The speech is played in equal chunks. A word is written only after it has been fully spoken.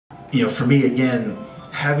for me, again,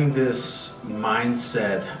 having this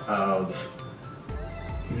mindset of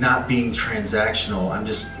not being transactional, I'm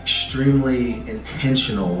just extremely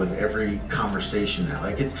intentional with every conversation now.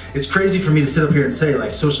 Like it's crazy for me to sit up here and say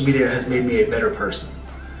like social media has made me a better person,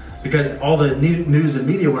 because all the news and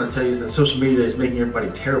media want to tell you is that social media is making everybody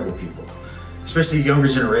terrible people, especially the younger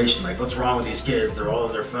generation. Like, what's wrong with these kids? They're all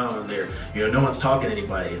on their phone. They're, no one's talking to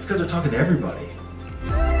anybody. It's because they're talking to everybody.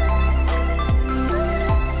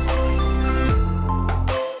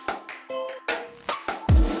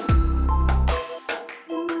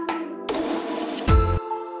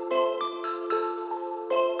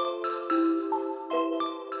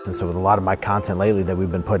 And so with a lot of my content lately that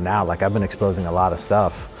we've been putting out, like I've been exposing a lot of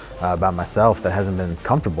stuff about myself that hasn't been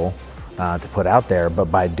comfortable to put out there.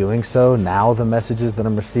 But by doing so, now the messages that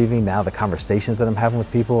I'm receiving, now the conversations that I'm having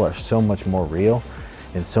with people are so much more real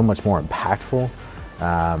and so much more impactful.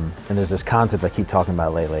 And there's this concept I keep talking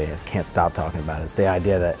about lately, I can't stop talking about it. It's the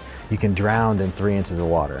idea that you can drown in 3 inches of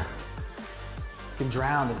water. You can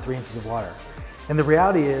drown in 3 inches of water. And the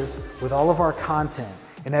reality is, with all of our content,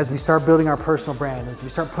 and as we start building our personal brand, as we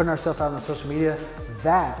start putting ourselves out on social media,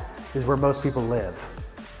 that is where most people live.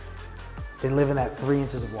 They live in that 3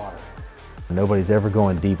 inches of water. Nobody's ever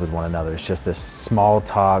going deep with one another. It's just this small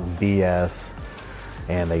talk BS,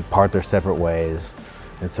 and they part their separate ways.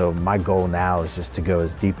 And so my goal now is just to go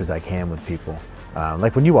as deep as I can with people.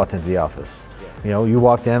 Like when you walked into the office, you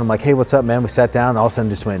walked in, I'm like, hey, what's up, man? We sat down, and all of a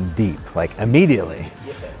sudden just went deep, like immediately.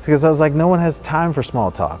 Because I was like, no one has time for small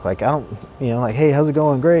talk. Like, I don't, like, hey, how's it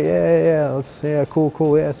going? Great, yeah,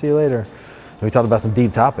 cool, yeah, see you later. And we talked about some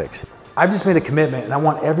deep topics. I've just made a commitment, and I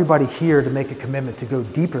want everybody here to make a commitment to go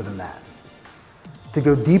deeper than that. To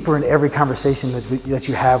go deeper in every conversation that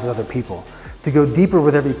you have with other people. To go deeper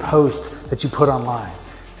with every post that you put online.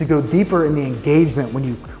 To go deeper in the engagement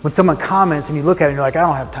when someone comments and you look at it and you're like, I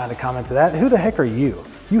don't have time to comment to that. Who the heck are you?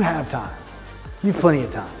 You have time. You have plenty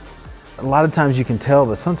of time. A lot of times you can tell,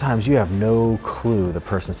 but sometimes you have no clue the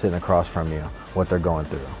person sitting across from you, what they're going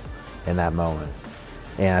through in that moment.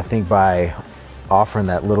 And I think by offering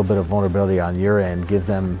that little bit of vulnerability on your end gives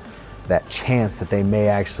them that chance that they may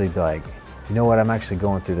actually be like, you know what, I'm actually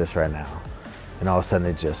going through this right now. And all of a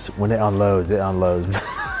sudden when it unloads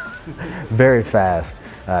very fast,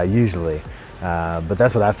 usually. But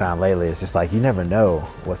that's what I found lately, is just like, you never know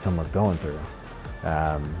what someone's going through.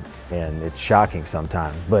 And it's shocking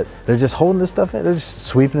sometimes, but they're just holding this stuff in, they're just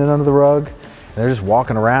sweeping it under the rug, and they're just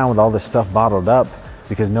walking around with all this stuff bottled up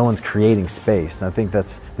because no one's creating space. And I think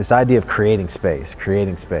that's this idea of creating space.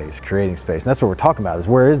 And that's what we're talking about, is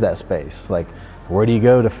where is that space? Like, where do you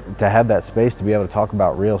go to have that space to be able to talk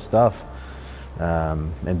about real stuff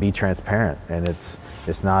and be transparent? And it's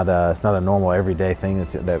not a normal everyday thing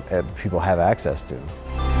that people have access to.